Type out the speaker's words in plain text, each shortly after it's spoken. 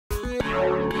So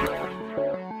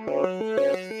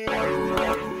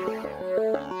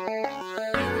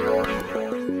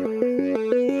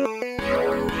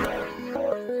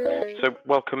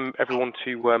welcome everyone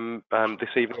to this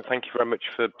evening. Thank you very much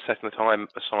for setting the time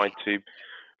aside to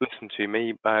listen to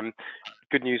me.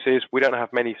 Good news is we don't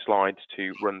have many slides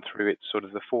to run through. It's sort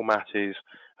of the format is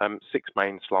 6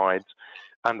 main slides,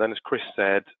 and then as Chris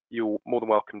said, you're more than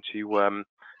welcome to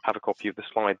have a copy of the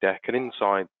slide deck. And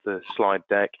inside the slide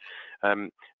deck,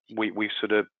 we've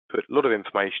sort of put a lot of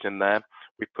information in there.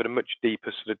 We've put a much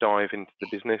deeper sort of dive into the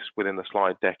business within the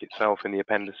slide deck itself in the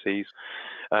appendices.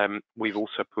 We've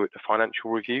also put a financial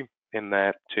review in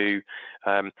there too,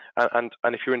 and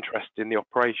if you're interested in the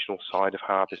operational side of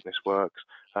how our business works,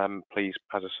 please,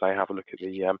 as I say, have a look at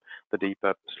the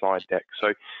deeper slide deck.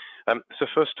 So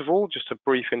first of all, just a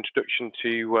brief introduction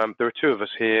to there are 2 of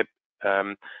us here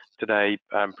today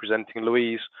presenting.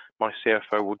 Louise, my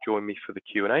CFO, will join me for the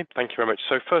Q&A. Thank you very much.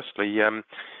 So firstly,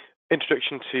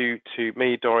 introduction to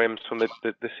me, Dorian, from the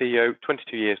CEO,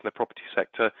 22 years in the property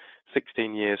sector,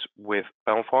 16 years with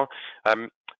Belvoir.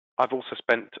 I've also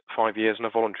spent 5 years on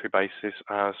a voluntary basis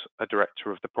as a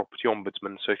director of the Property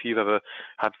Ombudsman. So if you've ever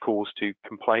had cause to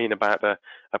complain about a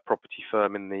property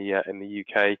firm in the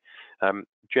UK,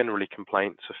 generally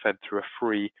complaints are fed through a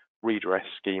free redress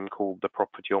scheme called the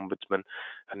Property Ombudsman,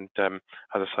 and as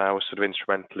I say, I was sort of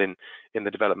instrumental in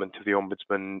the development of the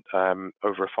Ombudsman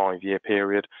over a 5-year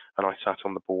period, and I sat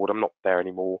on the board. I'm not there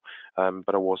anymore,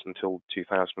 but I was until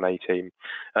 2018.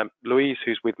 Louise,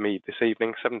 who's with me this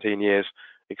evening, 17 years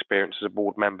experience as a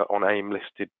board member on AIM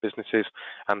listed businesses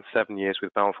and 7 years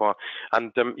with Belvoir,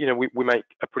 and you know, we make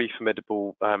a pretty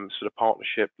formidable sort of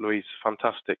partnership. Louise,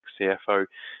 fantastic CFO.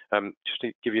 Just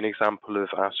to give you an example of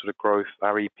our sort of growth,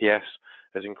 our EPS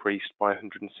has increased by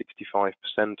 165%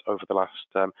 over the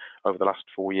last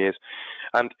 4 years.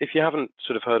 And if you haven't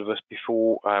sort of heard of us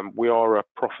before, we are a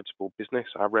profitable business.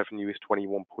 Our revenue is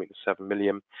 21.7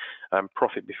 million.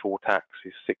 Profit before tax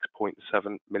is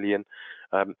 6.7 million.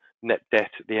 Net debt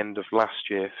at the end of last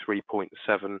year,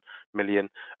 3.7 million.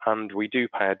 And we do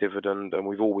pay a dividend, and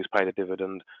we've always paid a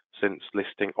dividend since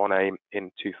listing on AIM in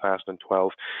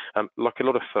 2012. Like a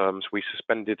lot of firms, we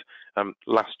suspended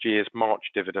last year's March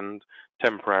dividend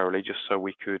temporarily, just so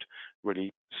we could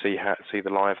really see the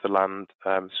lie of the land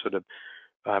sort of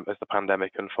as the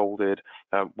pandemic unfolded.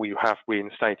 We have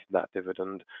reinstated that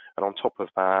dividend, and on top of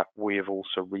that, we have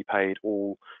also repaid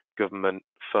all government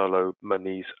furlough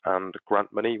monies and grant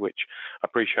money, which I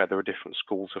appreciate there are different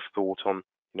schools of thought on,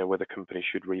 you know, whether companies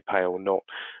should repay or not.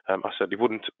 I certainly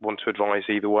wouldn't want to advise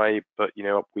either way, but you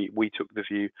know, we took the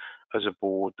view as a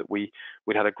board that we'd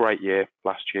had a great year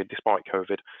last year despite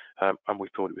COVID, and we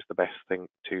thought it was the best thing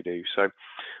to do. So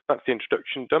that's the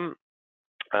introduction done.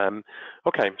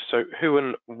 Okay, so who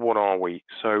and what are we?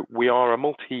 So we are a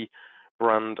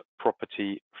multi-brand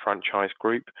property franchise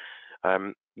group.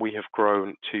 We have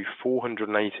grown to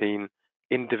 418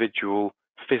 individual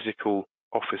physical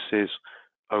offices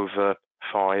over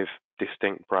 5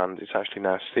 distinct brands. It's actually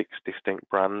now 6 distinct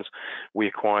brands. We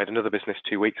acquired another business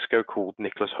 2 weeks ago called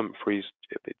Nicholas Humphreys.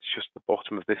 It's just the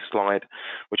bottom of this slide,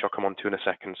 which I'll come on to in a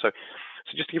second. So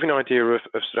just to give you an idea of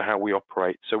sort of how we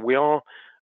operate. So we are,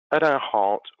 at our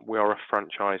heart, we are a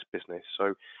franchise business.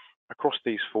 So across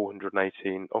these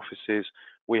 418 offices,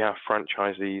 we have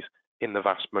franchisees in the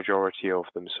vast majority of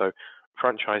them. So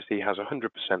franchisee has 100%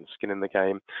 skin in the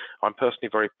game. I'm personally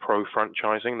very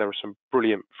pro-franchising. There are some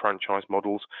brilliant franchise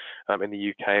models in the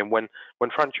UK, and when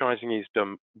franchising is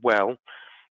done well,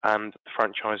 and the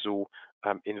franchisor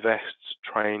invests,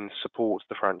 trains, supports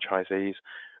the franchisees,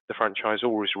 the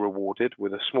franchisor is rewarded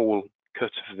with a small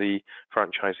cut of the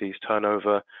franchisee's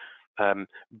turnover,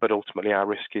 but ultimately our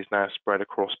risk is now spread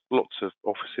across lots of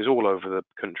offices all over the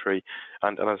country,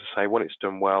 and as I say, when it's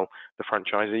done well, the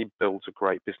franchisee builds a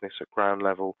great business at ground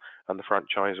level, and the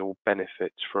franchisor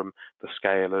benefits from the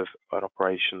scale of an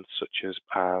operation such as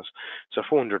ours. So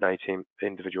 418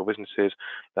 individual businesses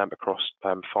across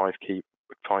 5 key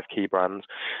brands.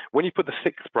 When you put the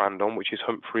 6th brand on, which is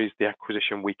Humphreys, the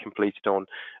acquisition we completed on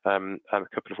a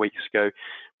couple of weeks ago,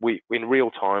 in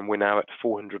real time, we're now at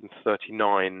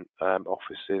 439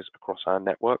 offices across our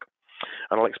network.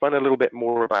 And I'll explain a little bit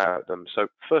more about them. So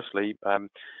firstly,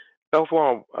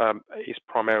 Belvoir is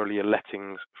primarily a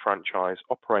lettings franchise,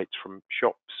 operates from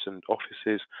shops and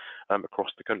offices across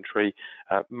the country,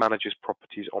 manages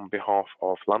properties on behalf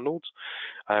of landlords.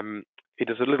 It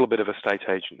is a little bit of a estate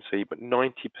agency, but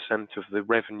 90% of the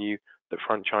revenue that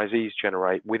franchisees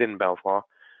generate within Belvoir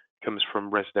comes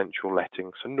from residential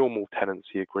lettings, so normal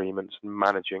tenancy agreements and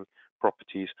managing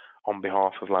properties on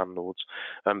behalf of landlords.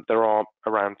 There are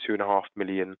around 2.5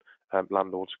 million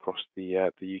landlords across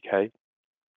the UK.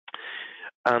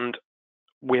 And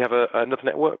we have another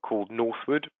network called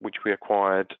Northwood, which we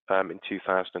acquired in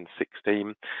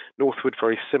 2016. Northwood,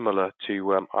 very similar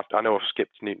to, I know I've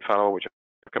skipped Newton Fallowell, which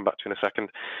I'll come back to in a second.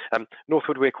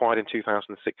 Northwood we acquired in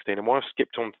 2016, and while I've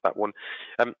skipped on to that one,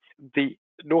 the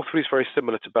Northwood is very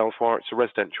similar to Belvoir. It's a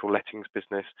residential lettings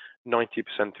business. 90%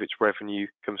 of its revenue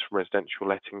comes from residential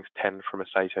lettings, 10% from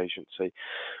estate agency.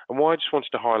 And why I just wanted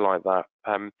to highlight that,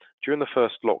 during the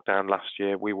first lockdown last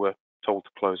year, we were told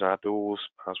to close our doors,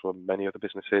 as were many other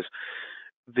businesses.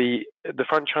 The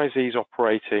franchisees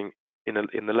operating in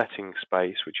the letting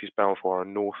space, which is Belvoir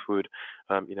and Northwood,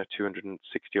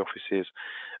 260 offices,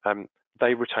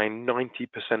 they retain 90%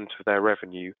 of their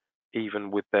revenue,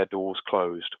 even with their doors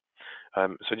closed.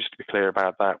 So just to be clear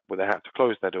about that, where they had to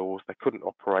close their doors, they couldn't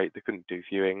operate, they couldn't do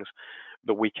viewings,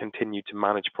 but we continued to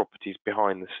manage properties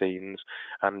behind the scenes,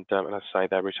 and as I say,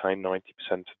 they retain 90%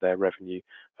 of their revenue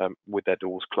with their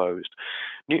doors closed.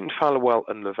 Newton Fallowell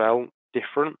and Lavelle,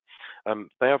 different.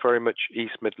 They are very much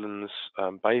East Midlands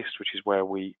based, which is where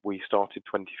we started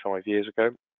 25 years ago.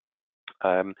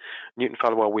 Newton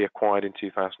Fallowell we acquired in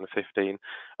 2015,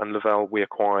 and Lavelle we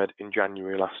acquired in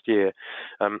January last year.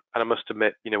 And I must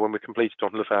admit, when we completed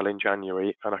on Lavelle in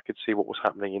January, and I could see what was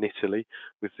happening in Italy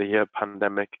with the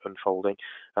pandemic unfolding,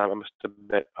 I must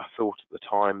admit I thought at the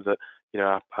time that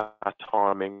our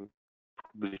timing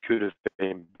probably could have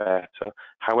been better.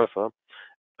 However,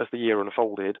 as the year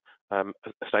unfolded,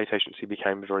 estate agency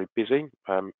became very busy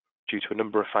due to a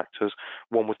number of factors.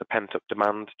 One was the pent-up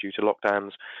demand due to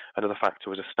lockdowns. Another factor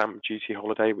was a stamp duty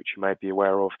holiday, which you may be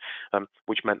aware of,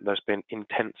 which meant there's been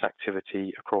intense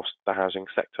activity across the housing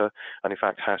sector. And in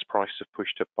fact, house prices have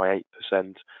pushed up by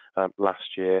 8%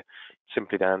 last year,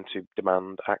 simply down to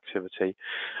demand activity.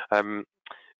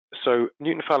 So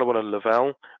Newton Fallowell and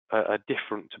Lavelle are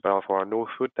different to Belvoir and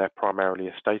Northwood. They're primarily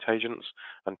estate agents,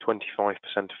 and 25%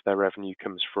 of their revenue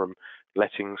comes from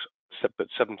lettings, but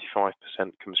 75%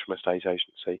 comes from estate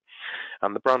agency.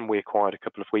 And the brand we acquired a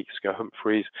couple of weeks ago,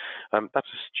 Humphreys, that's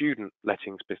a student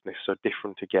lettings business, so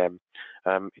different again.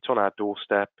 It's on our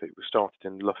doorstep. It was started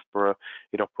in Loughborough.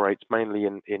 It operates mainly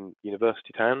in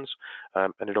university towns,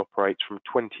 and it operates from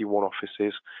 21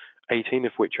 offices, 18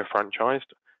 of which are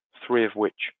franchised, 3 of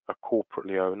which are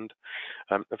corporately owned.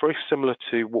 Very similar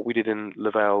to what we did in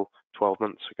Lavelle 12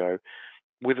 months ago.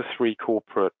 With the 3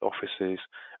 corporate offices,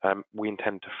 we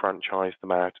intend to franchise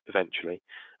them out eventually.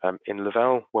 In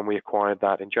Lavelle, when we acquired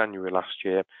that in January last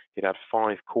year, it had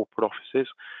 5 corporate offices.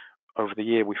 Over the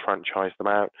year, we franchised them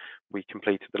out. We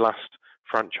completed the last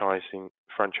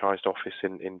franchised office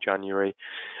in January.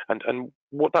 And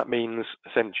what that means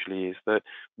essentially is that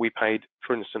we paid,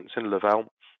 for instance, in Lavelle,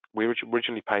 we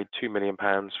originally paid £2 million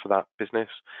for that business.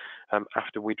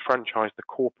 After we'd franchised the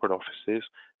corporate offices,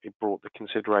 it brought the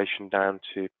consideration down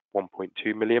to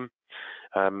 1.2 million.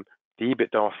 The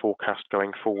EBITDA forecast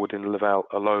going forward in Lavelle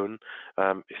alone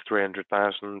is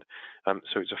 300,000,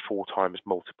 so it's a 4 times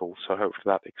multiple. So hopefully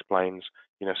that explains,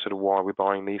 sort of why we're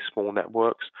buying these small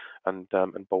networks and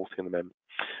bolting them in.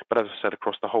 But as I said,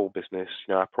 across the whole business,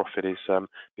 our profit is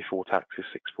before tax is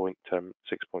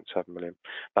 6.7 million.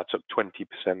 That's up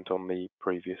 20% on the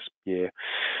previous year.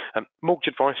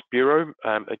 Mortgage Advice Bureau,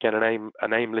 again,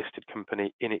 an AIM listed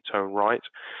company in its own right.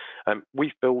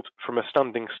 We've built from a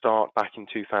standing start back in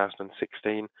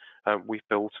 2016. We've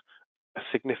built a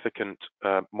significant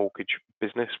mortgage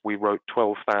business. We wrote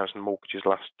 12,000 mortgages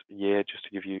last year, just to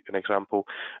give you an example.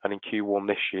 And in Q1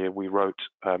 this year, we wrote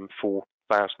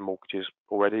 4,000 mortgages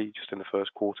already, just in the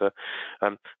first quarter.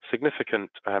 Significant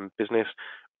business.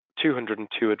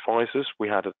 202 advisors we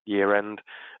had at year end.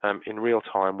 In real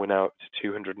time, we're now up to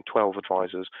 212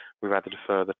 advisors. We've added a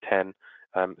further 10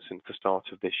 since the start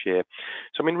of this year.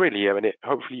 So, really,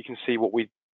 hopefully you can see what we're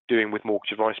doing with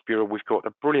Mortgage Advice Bureau. We've got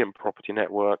a brilliant property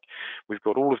network. We've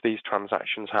got all of these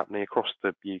transactions happening across the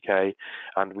UK,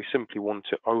 and we simply want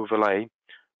to overlay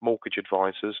mortgage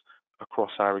advisors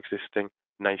across our existing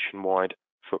nationwide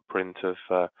footprint of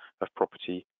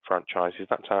property franchises.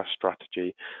 That's our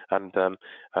strategy, and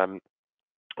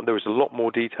there is a lot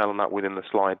more detail on that within the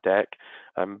slide deck,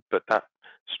 but that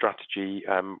strategy,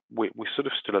 we're sort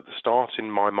of still at the start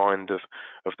in my mind of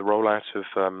the rollout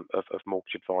of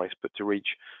mortgage advice, but to reach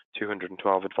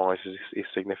 212 advisors is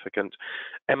significant.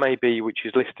 MAB, which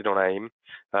is listed on AIM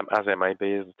as MAB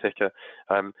as the ticker,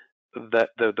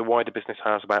 the wider business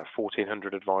has about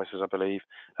 1,400 advisors, I believe,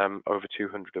 over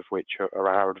 200 of which are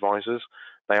our advisors.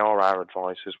 They are our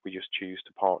advisors. We just choose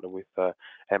to partner with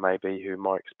MAB, who in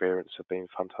my experience have been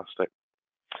fantastic.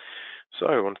 So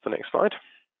on to the next slide.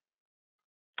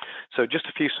 So just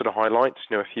a few sort of highlights,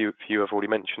 a few I've already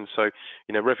mentioned. So,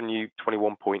 revenue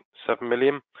 21.7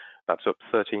 million, that's up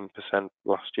 13%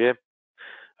 last year.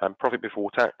 Profit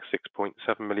before tax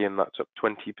 6.7 million, that's up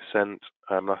 20%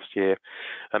 last year.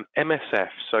 MSF,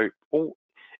 so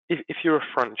if you're a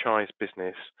franchise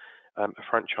business, a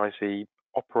franchisee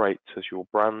operates as your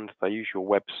brand. They use your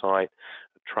website,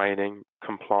 training,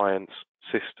 compliance,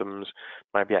 systems,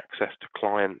 maybe access to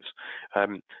clients.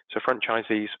 So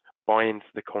franchisees buy into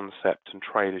the concept and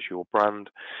trade as your brand,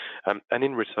 and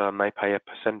in return they pay a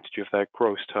percentage of their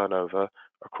gross turnover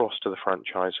across to the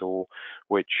franchisor,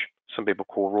 which some people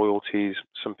call royalties,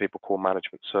 some people call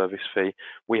management service fee.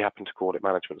 We happen to call it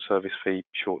management service fee,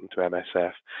 shortened to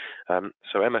MSF.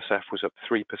 So MSF was up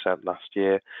 3% last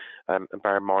year, and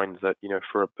bear in mind that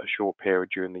for a short period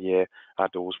during the year, our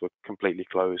doors were completely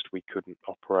closed. We couldn't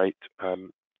operate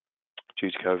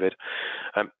due to COVID.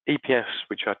 EPS,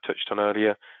 which I touched on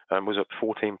earlier, was up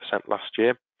 14% last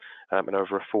year, and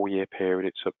over a 4-year period,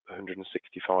 it's up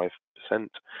 165%.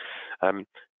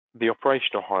 The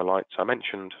operational highlights, I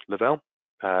mentioned Lavelle,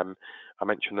 I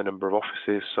mentioned the number of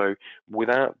offices. So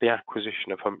without the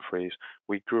acquisition of Humphreys,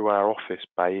 we grew our office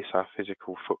base, our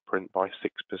physical footprint, by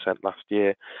 6% last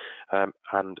year,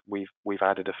 and we've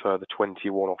added a further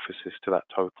 21 offices to that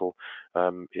total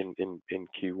in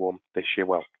Q1 this year,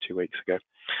 well, 2 weeks ago.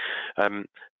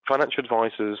 Financial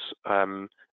advisors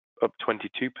up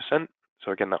 22%.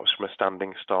 So again, that was from a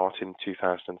standing start in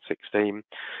 2016.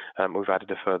 We've added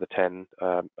a further 10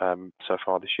 so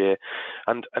far this year.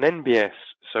 And an NBS,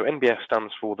 so NBS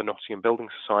stands for the Nottingham Building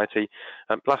Society.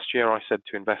 Last year I said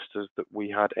to investors that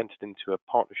we had entered into a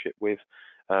partnership with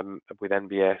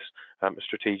NBS, a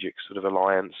strategic sort of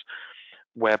alliance,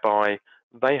 whereby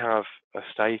they have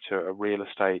a real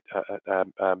estate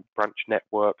branch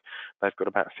network. They've got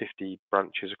about 50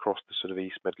 branches across the sort of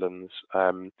East Midlands,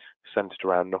 centred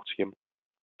around Nottingham.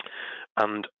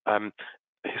 And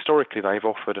historically, they've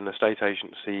offered an estate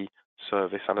agency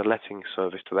service and a letting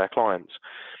service to their clients.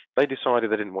 They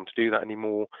decided they didn't want to do that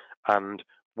anymore, and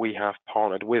we have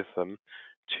partnered with them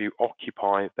to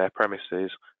occupy their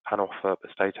premises and offer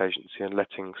estate agency and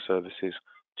letting services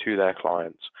to their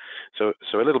clients. So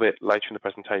a little bit later in the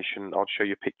presentation, I'll show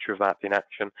you a picture of that in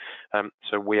action.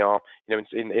 So we are,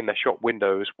 in their shop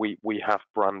windows, we have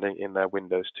branding in their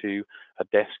windows too, a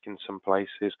desk in some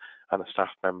places and a staff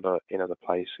member in other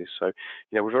places. So,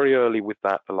 we're very early with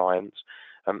that alliance.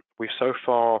 We've so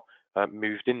far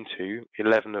moved into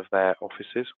 11 of their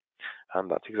offices, and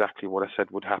that's exactly what I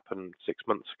said would happen 6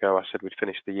 months ago. I said we'd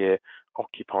finish the year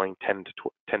occupying 10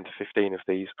 to 15 of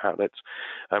these outlets.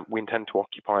 We intend to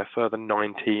occupy a further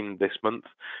 19 this month,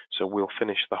 so we'll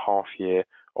finish the half year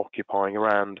occupying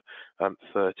around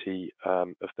 30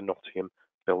 of the Nottingham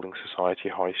Building Society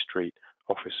High Street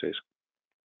offices.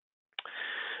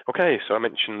 Okay, so I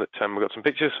mentioned that we've got some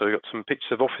pictures. So we've got some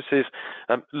pictures of offices.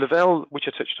 Lavelle, which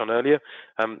I touched on earlier,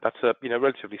 that's a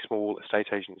relatively small estate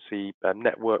agency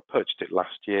network. Purchased it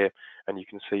last year, and you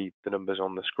can see the numbers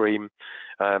on the screen.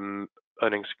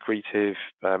 Earnings accretive,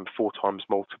 4 times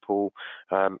multiple,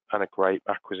 and a great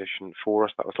acquisition for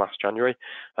us. That was last January.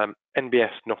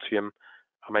 NBS Nottingham,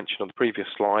 I mentioned on the previous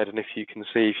slide, and if you've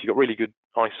got really good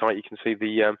eyesight, you can see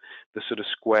the sort of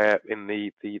square in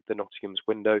the Nottingham's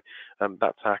window.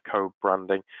 That's our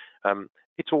co-branding.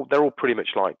 They're all pretty much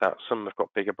like that. Some have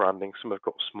got bigger branding, some have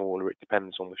got smaller. It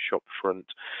depends on the shop front.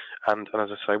 And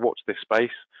as I say, watch this space.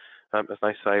 As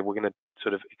they say, we're going to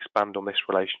sort of expand on this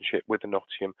relationship with the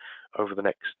Nottingham over the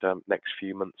next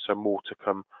few months. So more to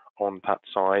come on that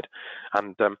side.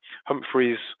 And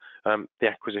Humphreys, the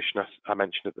acquisition I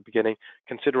mentioned at the beginning,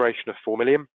 consideration of 4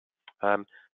 million.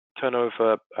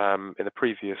 Turnover in the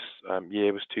previous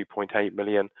year was 2.8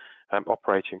 million,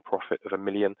 operating profit of 1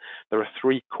 million. There are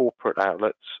 3 corporate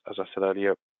outlets, as I said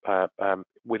earlier,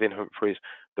 within Humphreys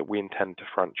that we intend to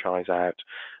franchise out.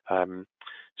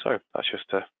 So that's just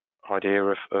an idea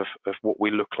of what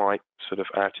we look like sort of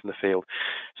out in the field.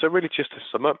 So really just to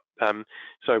sum up,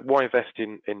 so why invest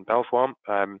in Belvoir?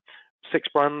 6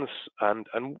 brands, and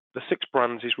the 6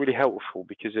 brands is really helpful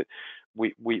because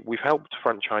we've helped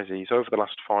franchisees over the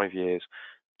last 5 years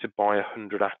to buy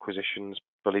 100 acquisitions.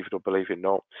 Believe it or believe it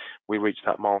not, we reached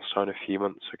that milestone a few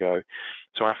months ago.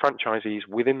 So our franchisees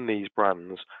within these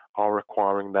brands are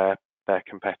acquiring their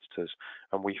competitors,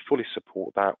 and we fully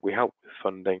support that. We help with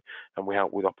funding and we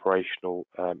help with operational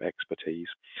expertise.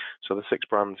 So the 6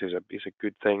 brands is a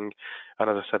good thing. And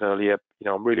as I said earlier,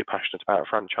 I'm really passionate about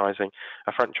franchising.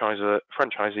 A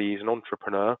franchisee is an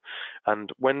entrepreneur,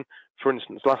 and when, for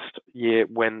instance, last year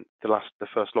when the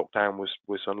first lockdown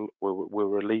were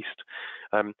released,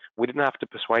 we didn't have to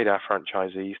persuade our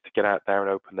franchisees to get out there and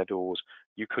open their doors.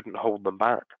 you couldn't hold them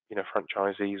back. You know,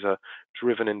 franchisees are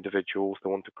driven individuals. They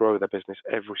want to grow their business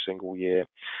every single year,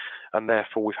 and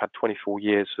therefore we've had 24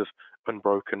 years of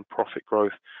unbroken profit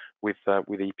growth with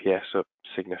EPS up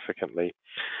significantly.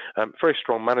 Very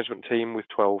strong management team with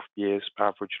 12 years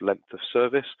average length of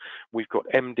service. We've got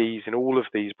MDs in all of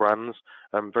these brands,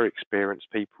 very experienced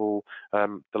people.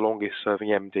 The longest serving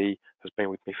MD has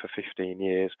been with me for 15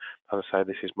 years. As I say,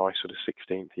 this is my sort of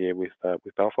 16th year with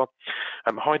Belvoir.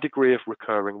 High degree of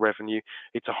recurring revenue.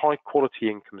 It's a high quality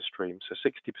income stream. So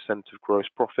 60% of gross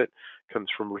profit comes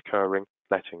from recurring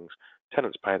lettings.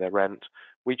 Tenants pay their rent,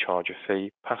 we charge a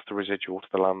fee, pass the residual to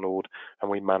the landlord, and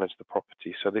we manage the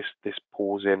property. So this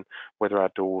pours in whether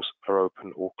our doors are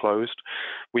open or closed.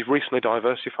 We've recently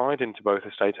diversified into both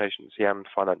estate agency and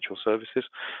financial services.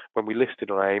 When we listed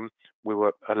on AIM, we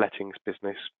were a lettings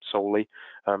business solely,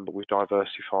 but we've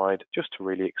diversified just to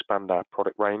really expand our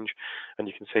product range, and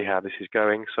you can see how this is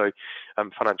going. So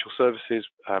financial services,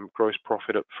 gross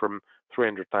profit up from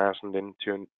 300,000 in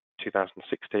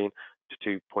 2016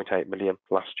 to 2.8 million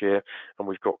last year, and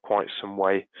we've got quite some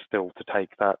way still to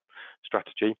take that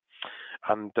strategy.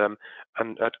 And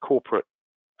at corporate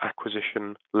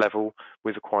acquisition level,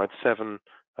 we've acquired 7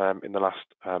 in the last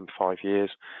 5 years,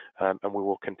 and we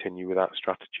will continue with that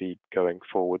strategy going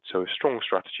forward. So a strong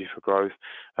strategy for growth.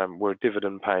 We're a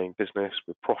dividend-paying business.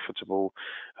 We're profitable,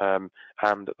 and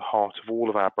at the heart of all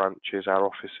of our branches, our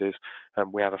offices,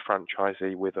 we have a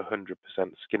franchisee with 100%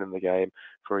 skin in the game,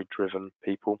 very driven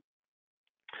people.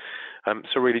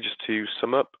 So really just to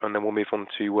sum up, and then we'll move on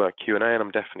to Q&A, and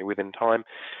I'm definitely within time.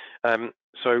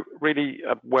 So really,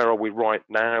 where are we right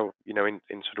now, you know, in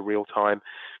sort of real time?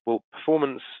 Well,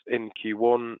 performance in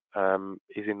Q1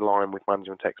 is in line with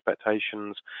management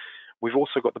expectations. We've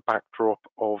also got the backdrop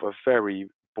of a very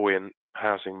buoyant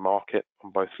housing market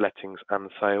on both lettings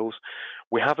and sales.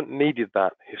 We haven't needed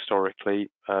that historically.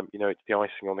 You know, it's the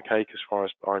icing on the cake as far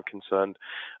as I'm concerned,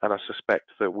 and I suspect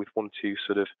that with 1 or 2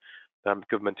 sort of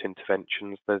government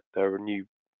interventions, there are new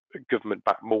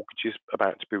government-backed mortgages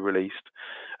about to be released.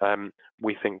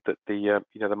 We think that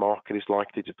the market is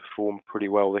likely to perform pretty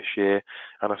well this year,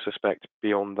 and I suspect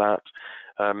beyond that,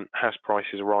 house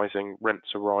prices are rising, rents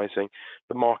are rising.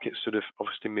 The market sort of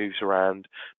obviously moves around,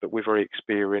 but we're very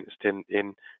experienced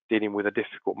in dealing with a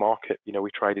difficult market. You know,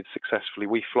 we traded successfully.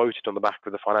 We floated on the back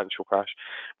of the financial crash.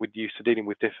 We're used to dealing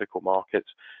with difficult markets,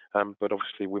 but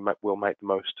obviously we'll make the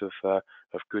most of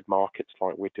good markets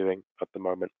like we're doing at the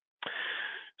moment.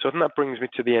 So I think that brings me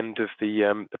to the end of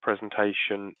the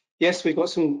presentation. Yes, we've got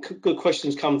some good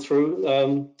questions come through.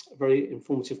 A very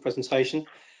informative presentation.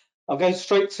 I'll go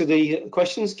straight to the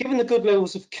questions. Given the good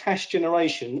levels of cash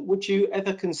generation, would you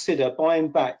ever consider buying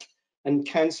back and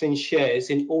cancelling shares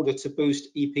in order to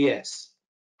boost EPS?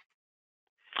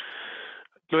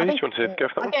 Louise, do you want to go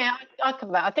for that one? Yeah, I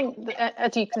can. I think,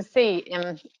 as you can see,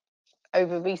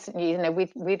 over recent years, you know,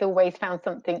 we've always found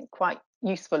something quite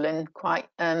useful and quite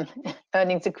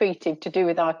earnings accretive to do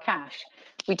with our cash.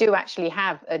 We do actually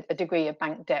have a degree of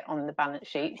bank debt on the balance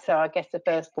sheet, so I guess the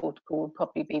first port of call would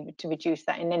probably be to reduce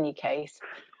that in any case.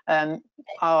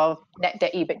 Our net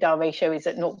debt EBITDA ratio is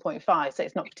at 0.5, so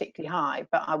it's not particularly high,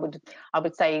 but I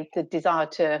would say the desire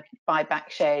to buy back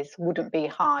shares wouldn't be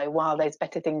high while there's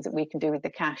better things that we can do with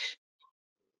the cash.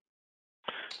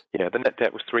 Yeah, the net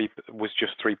debt was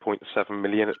just 3.7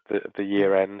 million at the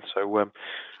year end. So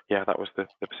yeah, that was the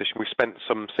position. We've spent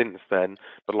some since then,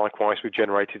 but likewise we've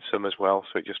generated some as well.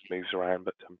 So it just moves around.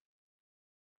 But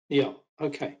yeah,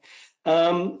 okay.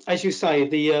 As you say,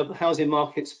 the housing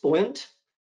market's buoyant,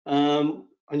 and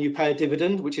you pay a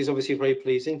dividend, which is obviously very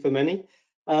pleasing for many.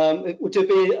 Would there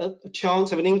be a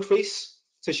chance of an increase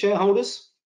to shareholders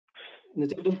in the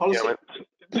dividend policy? Yeah,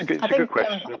 it's a good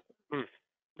question.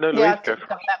 No, Louise, yeah, go to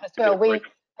cover that as well.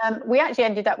 We actually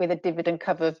ended up with a dividend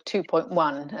cover of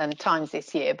 2.1 times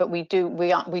this year, but we do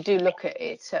look at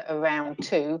it at around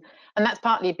 2, and that's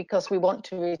partly because we want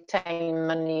to retain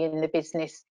money in the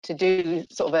business to do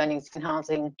sort of earnings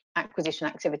enhancing acquisition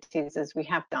activities as we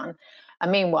have done,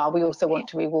 and meanwhile we also want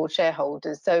to reward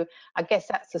shareholders. So I guess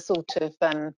that's the sort of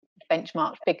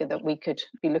benchmark figure that we could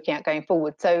be looking at going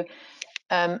forward. So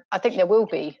I think there will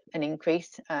be an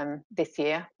increase this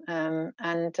year, and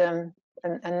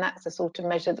that's the sort of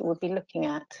measure that we'll be looking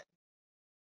at.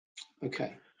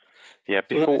 Okay. Yeah,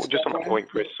 before just on that point,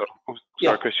 Chris.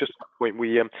 Sorry, Chris. Just on that point,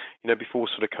 we you know, before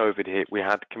sort of COVID hit, we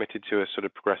had committed to a sort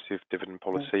of progressive dividend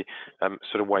policy,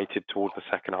 sort of weighted towards the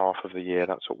second half of the year.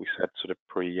 That's what we said, sort of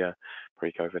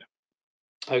pre-COVID.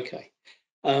 Okay.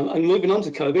 And moving on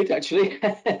to COVID, actually,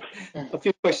 a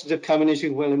few questions have come in, as you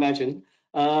can well imagine.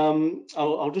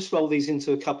 I'll just roll these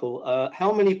into a couple.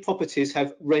 How many properties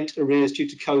have rent arrears due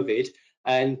to COVID,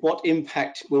 and what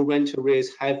impact will rent arrears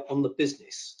have on the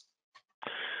business?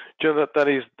 Joe, that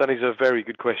is a very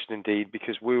good question indeed,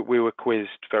 because we were quizzed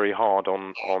very hard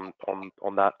on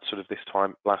that sort of this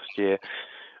time last year.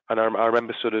 And I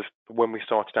remember sort of when we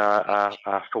started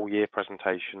our full year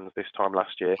presentations this time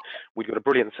last year, we got a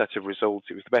brilliant set of results.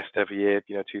 It was the best ever year,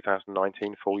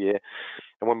 2019 full year.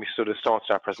 And when we sort of started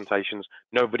our presentations,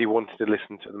 nobody wanted to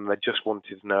listen to them. They just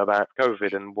wanted to know about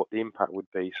COVID and what the impact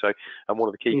would be. So, and one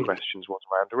of the key questions was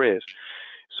around arrears.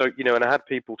 So, and I had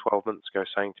people 12 months ago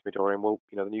saying to me, Dorian, well,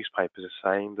 the newspapers are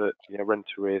saying that, rent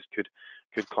arrears could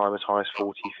climb as high as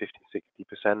 40, 50,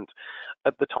 60%.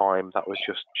 At the time, that was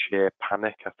just sheer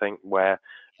panic, I think, where,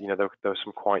 there were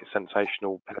some quite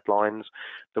sensational headlines.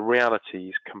 The reality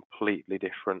is completely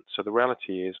different. So the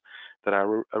reality is that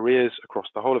our arrears across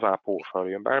the whole of our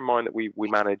portfolio, and bear in mind that we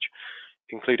manage,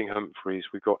 including Humphreys,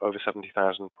 we've got over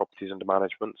 70,000 properties under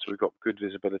management, so we've got good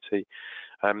visibility.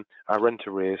 Our rent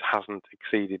arrears hasn't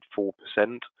exceeded 4%.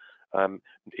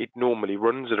 It normally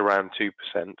runs at around 2%.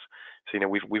 So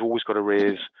we've always got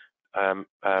arrears of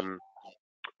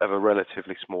a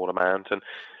relatively small amount, and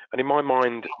in my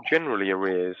mind, generally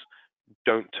arrears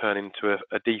don't turn into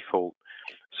a default.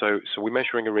 So we're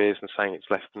measuring arrears and saying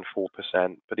it's less than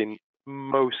 4%, but in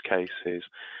most cases,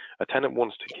 a tenant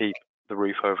wants to keep the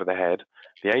roof over their head.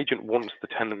 The agent wants the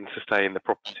tenant to stay in the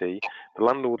property. The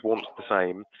landlord wants the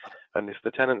same. And if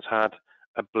the tenant's had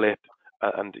a blip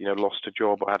and lost a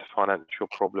job or had a financial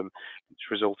problem,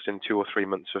 which resulted in 2 or 3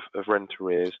 months of rent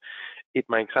arrears, it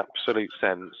makes absolute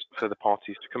sense for the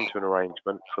parties to come to an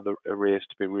arrangement for the arrears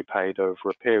to be repaid over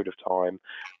a period of time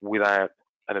without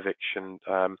an eviction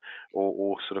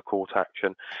or sort of court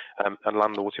action. And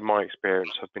landlords, in my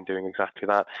experience, have been doing exactly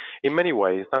that. In many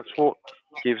ways, that's what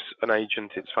gives an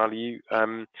agent its value.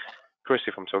 Chris,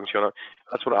 if I'm talking to you,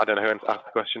 that's what I don't know who asked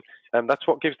the question. That's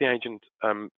what gives the agent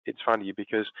its value,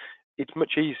 because it's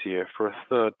much easier for a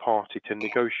third party to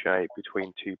negotiate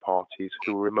between two parties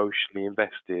who are emotionally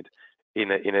invested in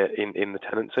the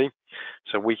tenancy.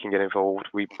 So we can get involved,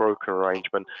 we broker an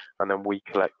arrangement, and then we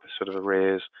collect the sort of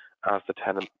arrears as the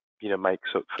tenant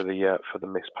makes up for the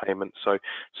missed payment. So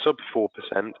sub 4%.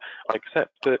 I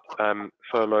accept that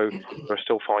furlough, there are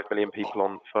still 5 million people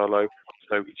on furlough,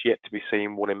 so it's yet to be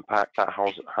seen what impact that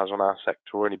has on our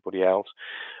sector or anybody else.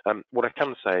 What I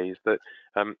can say is that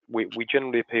we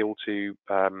generally appeal to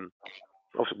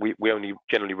obviously we only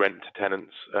generally rent to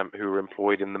tenants who are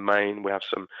employed in the main. We have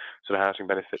some sort of housing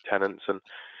benefit tenants, and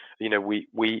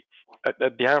we at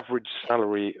the average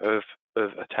salary of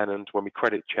a tenant, when we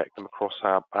credit check them across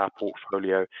our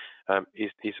portfolio,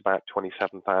 is about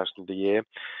 27,000 a year.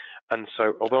 And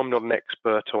so, although I'm not an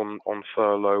expert on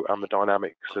furlough and the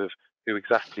dynamics of who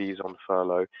exactly is on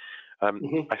furlough,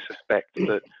 I suspect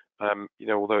that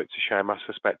although it's a shame, I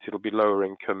suspect it'll be lower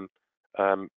income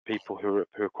people who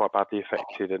are quite badly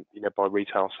affected, and by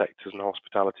retail sectors and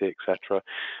hospitality, etc.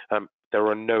 There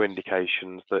are no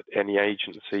indications that any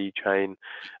agency, chain,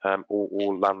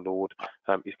 or landlord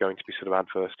is going to be sort of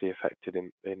adversely affected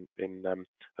in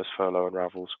as furlough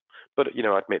unravels. But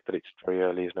I admit that it's very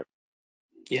early, isn't it?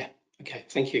 Yeah. Okay.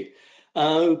 Thank you.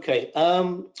 Okay.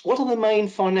 What are the main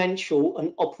financial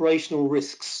and operational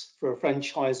risks for a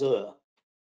franchisor?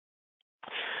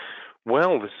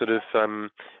 Well, the sort of,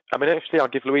 actually, I'll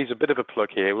give Louise a bit of a plug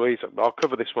here. Louise, I'll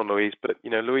cover this one, Louise, but,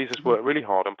 Louise has worked really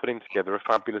hard on putting together a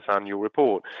fabulous annual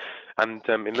report. And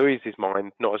in Louise's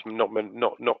mind,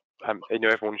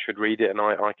 everyone should read it, and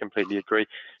I completely agree.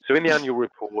 So in the annual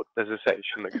report, there's a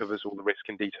section that covers all the risk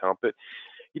in detail, but,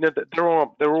 there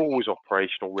are always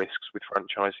operational risks with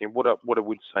franchising. What I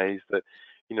would say is that,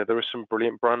 there are some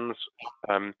brilliant brands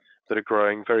that are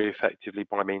growing very effectively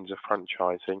by means of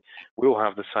franchising. We all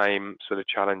have the same sort of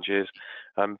challenges,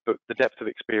 but the depth of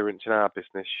experience in our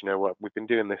business, we've been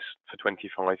doing this for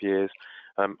 25 years.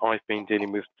 I've been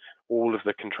dealing with all of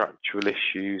the contractual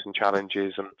issues and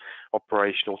challenges and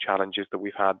operational challenges that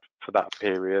we've had for that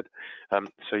period.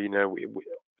 So,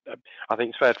 I think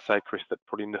it's fair to say, Chris, that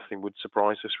probably nothing would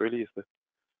surprise us, really, is there?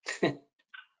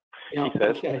 Yeah,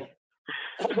 okay.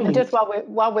 And just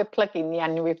while we're plugging the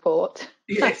annual report,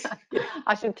 yes,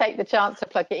 I should take the chance to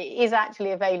plug it. It is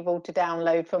actually available to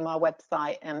download from our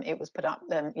website. It was put up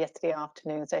yesterday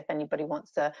afternoon, so if anybody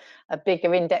wants a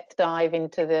bigger in-depth dive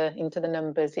into the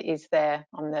numbers, it is there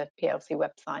on the PLC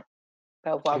website,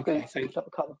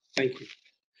 belvoirgroup.com. Thank you.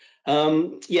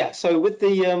 Yeah, so with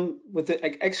the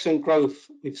excellent growth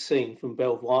we've seen from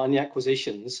Belvoir and the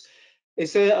acquisitions,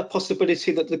 is there a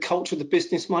possibility that the culture of the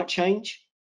business might change?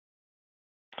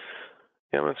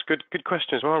 Yeah, that's a good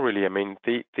question as well, really. I mean,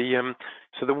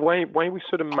 so the way we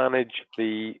sort of manage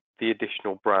the the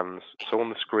additional brands. So on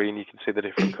the screen you can see the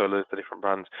different colours, the different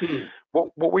brands.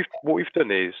 What we've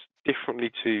done is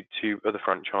differently to other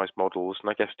franchise models, and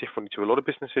I guess differently to a lot of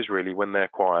businesses really when they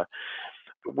acquire.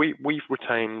 We've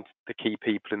retained the key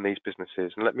people in these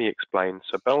businesses, and let me explain.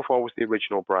 So Belvoir was the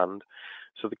original brand.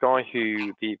 So the guy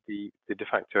who the de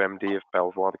facto MD of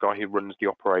Belvoir, the guy who runs the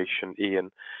operation, Ian,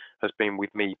 has been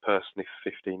with me personally for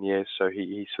 15 years. So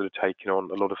he's sort of taken on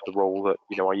a lot of the role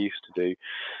that I used to do.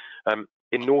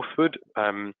 In Northwood,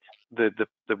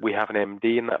 we have an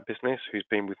MD in that business who's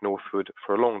been with Northwood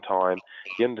for a long time.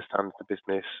 He understands the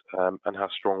business and has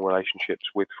strong relationships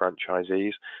with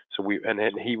franchisees. So and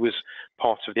he was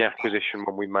part of the acquisition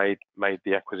when we made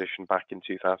the acquisition back in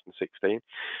 2016.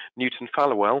 Newton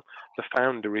Fallowell, the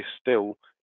founder, is still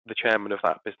the chairman of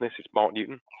that business. It's Mark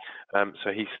Newton,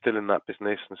 so he's still in that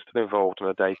business and still involved on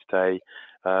a day-to-day,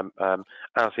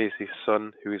 as is his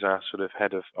son, who is our sort of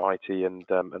head of IT and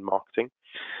marketing.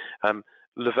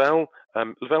 Lavelle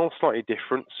is slightly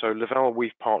different. So Lavelle,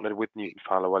 we've partnered with Newton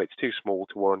Fallowell. It's too small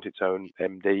to warrant its own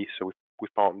MD, so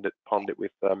we've partnered it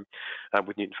with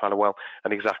Newton Fallowell,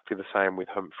 and exactly the same with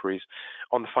Humphreys.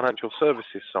 On the financial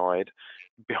services side,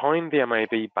 behind the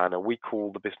MAB banner, we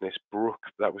call the business Brook.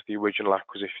 That was the original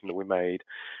acquisition that we made.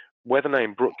 Where the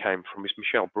name Brook came from is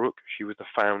Michelle Brook. She was the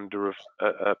founder of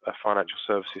a financial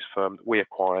services firm that we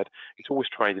acquired. It's always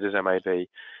traded as MAB.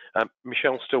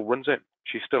 Michelle still runs it.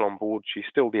 She's still on board. She's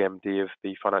still the MD of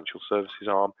the financial services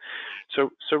arm. So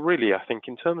really, I think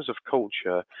in terms of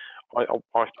culture,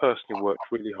 I've personally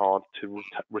worked really hard to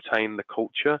retain the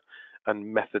culture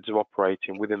and methods of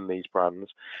operating within these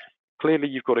brands. Clearly,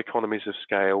 you've got economies of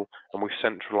scale, and we've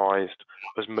centralised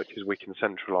as much as we can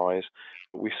centralise.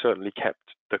 But we've certainly kept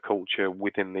the culture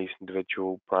within these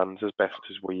individual brands as best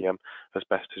as we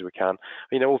can.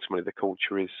 Ultimately, the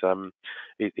culture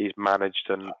is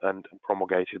managed and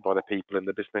promulgated by the people in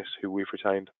the business who we've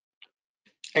retained.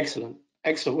 Excellent.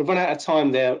 We've run out of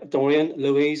time there, Dorian,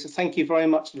 Louise. Thank you very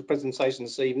much for the presentation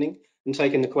this evening and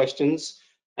taking the questions.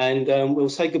 And we'll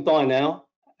say goodbye now.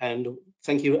 And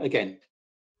thank you again.